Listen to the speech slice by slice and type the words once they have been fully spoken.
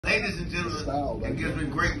Ladies and gentlemen, it gives me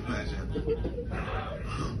great pleasure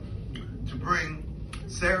to bring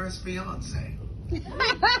Sarah's fiance.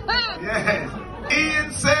 Yes,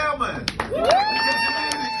 Ian Salmon.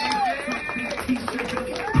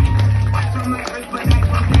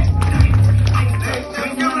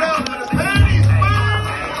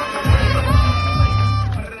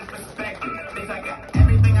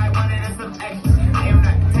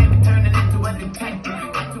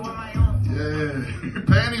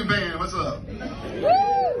 Panty Van, what's up?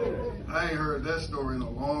 I ain't heard that story in a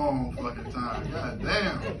long fucking time. God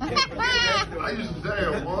damn. I used to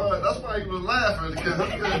damn, boy. That's why he was laughing, because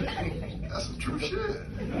that's some true shit.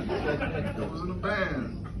 It was in a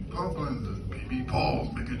band, pumping the BB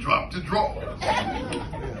Pauls, make it drop to draw.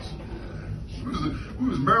 We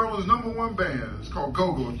was Maryland's #1 band. It's called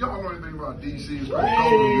Go-Go. If y'all know anything about DC, it's called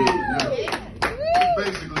Go-Go. Yeah. It's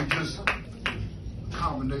basically just a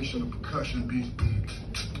combination of percussion beats.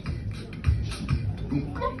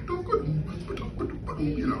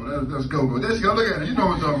 You know, that's Go-Go. There you go, look at it. You know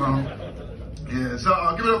what I'm talking about. Yeah,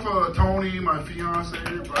 so give it up for Tony, my fiance,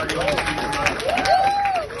 everybody.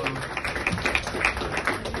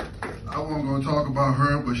 I wasn't going to talk about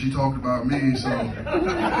her, but she talked about me, so.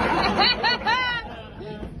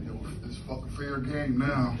 It's fucking fair game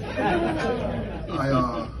now.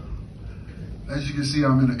 As you can see,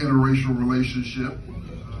 I'm in an interracial relationship.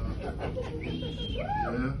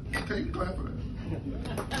 Yeah, okay, you clap for that.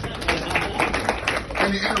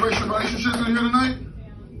 Any interracial relationships in here tonight?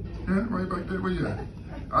 Yeah, right back there. Where you at?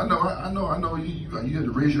 I know. You had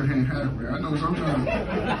to raise your hand halfway. I know sometimes.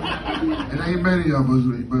 It ain't many of us,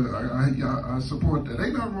 but I support that.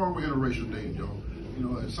 Ain't nothing wrong with interracial dating, y'all. You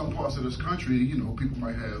know, in some parts of this country, you know, people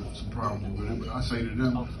might have some problems with it, but I say to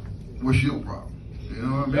them, what's your problem? You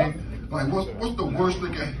know what I mean? Like, what's the worst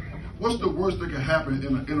that can happen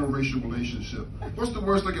in an interracial relationship? What's the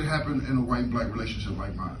worst that can happen in a white-black relationship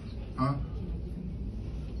like mine? Huh?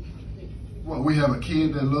 Well, we have a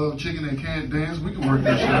kid that loves chicken and can't dance. We can work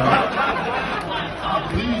that shit out. I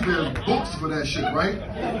believe there's books for that shit, right?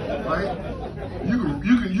 Right?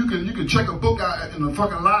 You can check a book out in the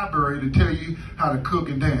fucking library to tell you how to cook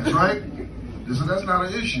and dance, right? So that's not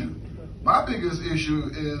an issue. My biggest issue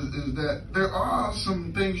is that there are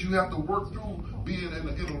some things you have to work through being in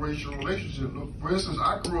an interracial relationship. Look, for instance,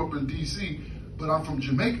 I grew up in D.C., but I'm from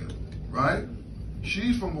Jamaica, right?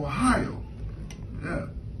 She's from Ohio. Yeah.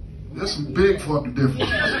 There's some big fucking differences.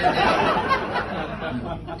 Yeah.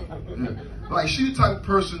 Like, she's the type of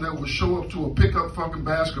person that would show up to a pickup fucking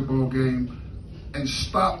basketball game and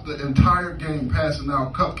stop the entire game passing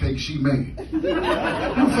out cupcakes she made. Who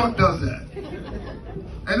the fuck does that?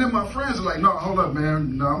 And then my friends are like, no, hold up,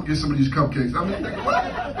 man. No, I'm gonna get some of these cupcakes. I mean, what?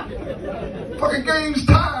 Fucking game's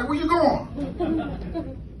tied. Where you going?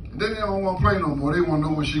 Then they don't want to play no more. They want to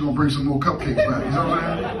know when she gonna bring some more cupcakes back. You know what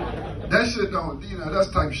I'm saying? That shit don't, you know, that's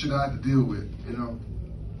the type of shit I had to deal with, you know.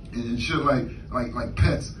 And shit like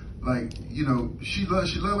pets. Like, you know, she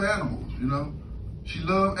loved animals, you know. She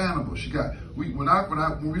loved animals. She got, when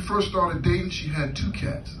we first started dating, she had 2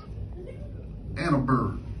 cats and a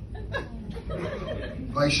bird.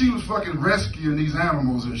 Like, she was fucking rescuing these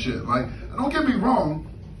animals and shit. Like, don't get me wrong,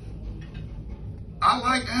 I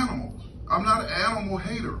like animals. I'm not an animal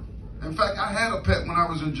hater. In fact, I had a pet when I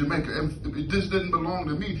was in Jamaica, and it just didn't belong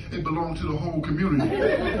to me. It belonged to the whole community.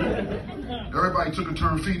 Everybody took a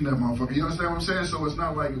turn feeding that motherfucker. You understand what I'm saying? So it's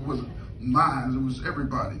not like it was mine, it was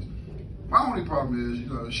everybody's. My only problem is, you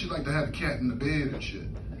know, she liked to have the cat in the bed and shit.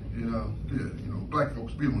 You know, yeah, you know, black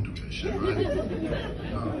folks, we don't do that shit, right?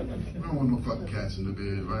 We don't want no fucking cats in the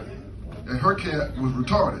bed, right? And her cat was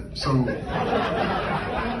retarded, so, yeah,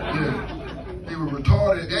 he was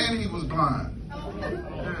retarded and he was blind.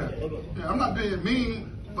 Yeah, I'm not being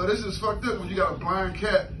mean, but it's just fucked up when you got a blind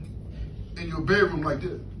cat in your bedroom like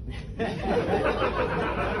this.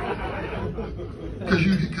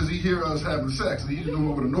 Because he hear us having sex, and he didn't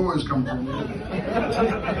know where the noise coming from.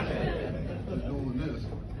 Doing this.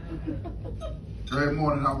 Every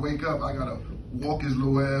morning I wake up, I gotta walk his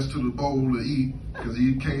little ass to the bowl to eat, because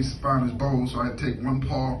he can't find his bowl, so I take one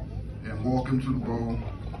paw and walk him to the bowl.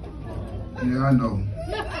 Yeah, I know.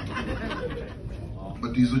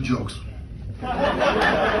 But these are jokes. Get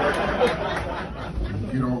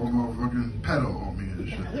all motherfucking pedo on me and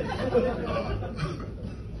shit.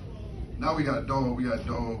 Now we got a dog. We got a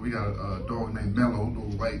dog named Mello,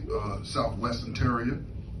 little white Southwestern Terrier.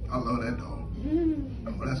 I love that dog.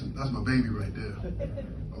 Oh, that's my baby right there.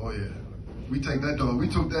 Oh yeah. We take that dog. We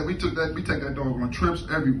take that dog on trips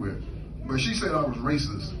everywhere. But she said I was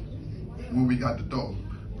racist when we got the dog,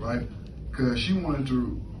 right? Because she wanted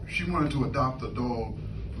to adopt a dog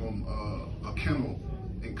from a kennel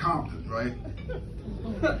in in Compton, right?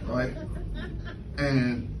 Right?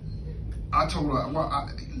 And I told her, well,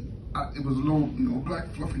 it was a little, black,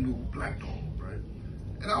 fluffy little black dog, right?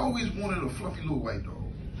 And I always wanted a fluffy little white dog,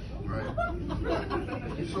 right?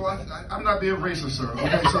 So I'm not being racist, sir.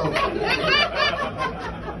 Okay, so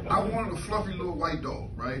I wanted a fluffy little white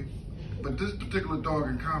dog, right? But this particular dog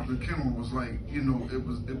in Compton Kennel was like, it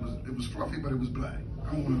was fluffy, but it was black.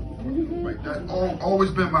 I wanted like that.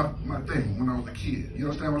 Always been my thing when I was a kid. You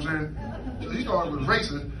understand what I'm saying? So these dogs was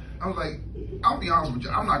racist. I was like, I'll be honest with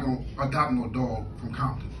you, I'm not gonna adopt no dog from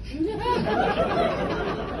Compton.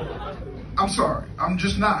 I'm sorry, I'm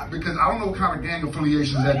just not, because I don't know what kind of gang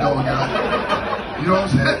affiliations that dog got. You know what I'm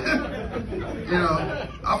saying?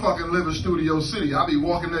 I fucking live in Studio City. I be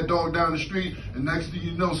walking that dog down the street, and next thing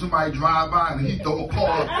you know, somebody drive by and he throw a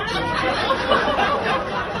paw up.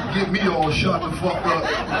 Get me all shut the fuck up.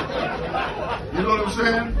 You know what I'm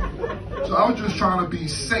saying? So I was just trying to be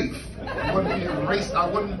safe. I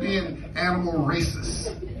wasn't being animal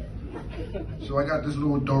racist. So I got this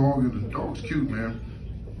little dog, and the dog's cute, man.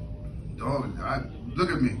 Dog,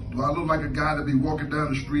 look at me. Do I look like a guy that be walking down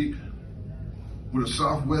the street with a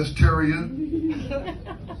Southwest Terrier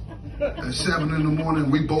at 7 in the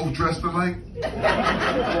morning? We both dressed alike.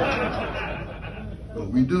 But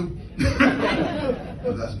we do.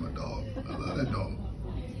 But that's my dog. I love that dog.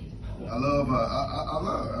 I love her.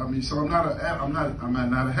 I mean, so I'm not an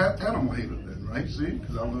animal hater then, right? See,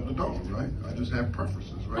 because I love the dog, right? I just have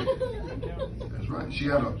preferences, right? That's right. She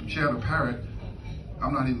had a parrot.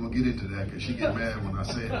 I'm not even gonna get into that because she get mad when I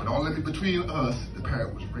say it. But all between us, the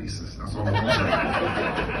parrot was racist. That's all I'm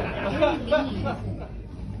saying.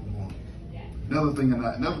 Another thing in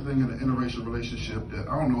an interracial relationship that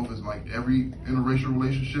I don't know if it's like every interracial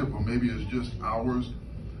relationship or maybe it's just ours,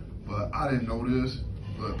 but I didn't know this.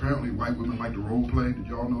 But apparently white women like to role play. Did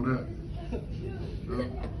y'all know that?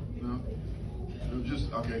 No?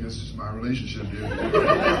 Okay, that's just my relationship here.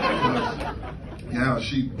 Yeah,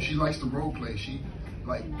 she likes to role play. She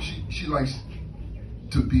likes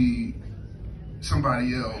to be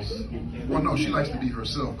somebody else. Well, no, she likes to be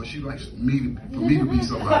herself, but she likes for me to be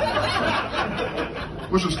somebody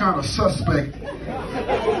else. Which was kind of suspect.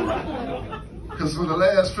 Because for the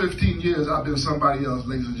last 15 years, I've been somebody else,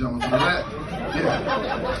 ladies and gentlemen.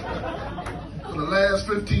 For the last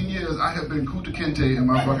 15 years, I have been Kunta Kinte in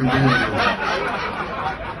my fucking bedroom.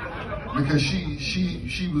 Because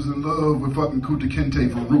she was in love with fucking Kunta Kinte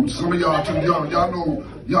from Roots. Some of y'all too young. Y'all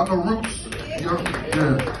know Roots?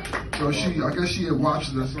 Yeah. So I guess she had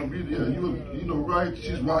watched it at some, right?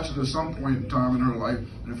 She's watched it at some point in time in her life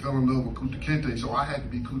and fell in love with Kunta Kinte. So I had to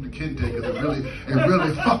be Kunta Kinte because it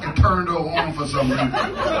really fucking turned her on for some reason.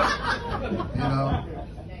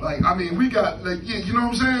 Like, I mean, we got, like, you know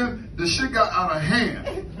what I'm saying? The shit got out of hand.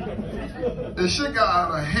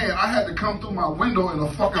 I had to come through my window in a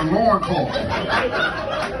fucking loincloth.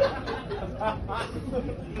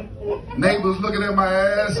 Neighbors looking at my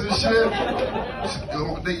ass and shit.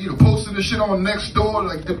 They posting the shit on next door.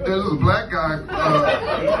 Like there's a black guy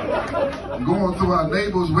going through our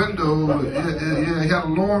neighbor's window. Yeah, he had a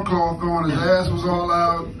loincloth on. His ass was all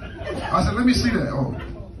out. I said, let me see that. Oh,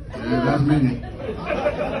 yeah, that's me.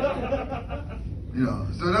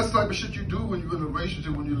 So that's the type of shit you do when you're in a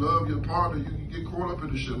relationship, when you love your partner. You get caught up in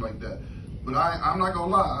the shit like that. But I'm not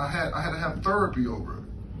gonna lie. I had to have therapy over it.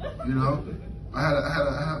 I had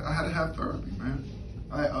to have therapy, man.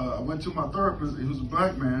 I went to my therapist. He was a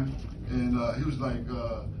black man, and he was like,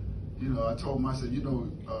 I told him, I said, I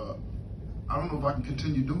don't know if I can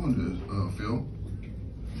continue doing this, Phil.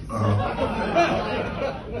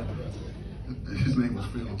 His name was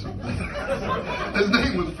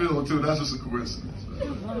Phil too. That's just a coincidence.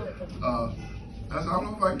 I said, I don't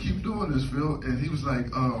know if I can keep doing this, Phil. And he was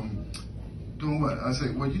like, doing what? I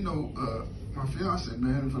said, well, my fiance,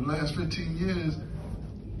 man, for the last 15 years,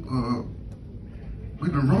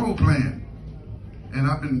 we've been role playing, and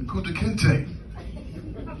I've been Kunta Kinte,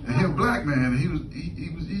 and he a black man, and he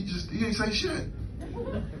ain't say shit.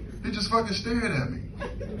 He just fucking stared at me.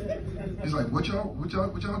 He's like, what y'all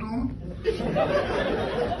doing?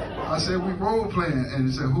 I said, we role playing, and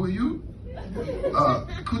he said, who are you?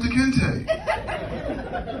 Kunta Kinte.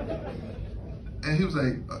 And he was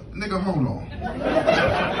like, nigga, hold on.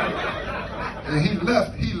 And he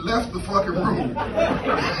left the fucking room.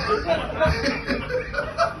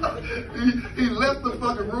 he left the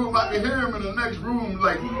fucking room. I could hear him in the next room,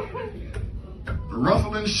 like,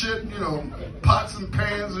 ruffling shit, pots and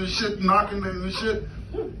pans and shit, knocking and shit.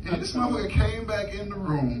 And this motherfucker came back in the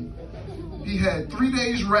room. He had 3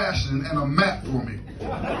 days ration and a map for me.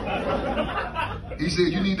 He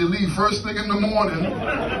said, you need to leave first thing in the morning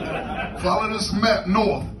Follow this map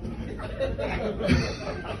north.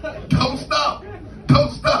 Don't stop.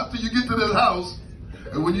 Don't stop till you get to this house.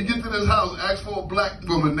 And when you get to this house, ask for a black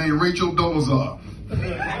woman named Rachel Dolezal.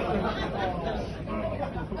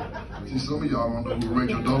 See, some of y'all don't know who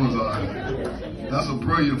Rachel Dolezal is. That's a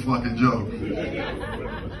brilliant fucking joke.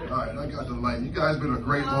 All right, I got the light. You guys been a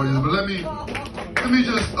great audience, but let me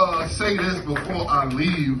just say this before I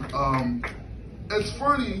leave. It's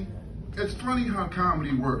funny how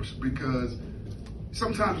comedy works, because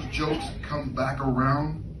sometimes jokes come back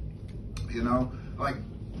around, you know? Like,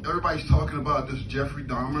 everybody's talking about this Jeffrey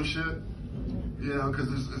Dahmer shit, you know, because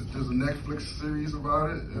there's a Netflix series about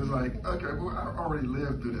it. It's like, okay, well, I already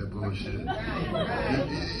lived through that bullshit. You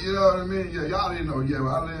know what I mean? Yeah, y'all didn't know. Yeah,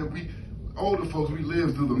 older folks, we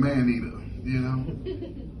lived through the man-eater, you know?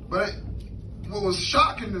 But what was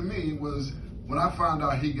shocking to me was when I found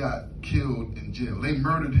out he got killed in jail. They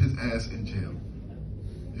murdered his ass in jail,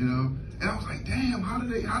 you know? And I was like, damn, how did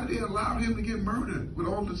they allow him to get murdered with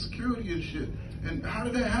all the security and shit? And how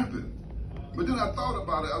did that happen? But then I thought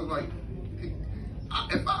about it. I was like,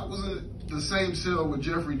 if I was in the same cell with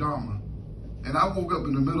Jeffrey Dahmer, and I woke up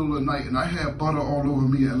in the middle of the night and I had butter all over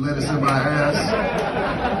me and lettuce in my ass,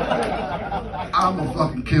 I'ma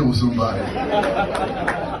fucking kill somebody.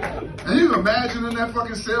 And you imagine in that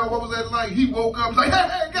fucking cell, what was that like? He woke up and was like,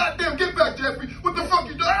 hey, goddamn, get back, Jeffrey. What the fuck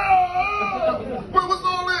you doing? What's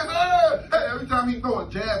all this? Hey, every time he throw a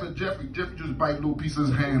jab at Jeffrey just bite a little piece of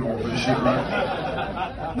his hand off and shit,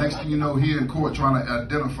 right? Next thing you know, he in court trying to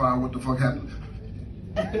identify what the fuck happened.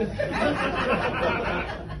 All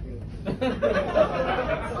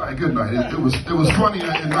right, good night. It was funny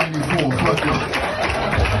in '94. Fuck y'all.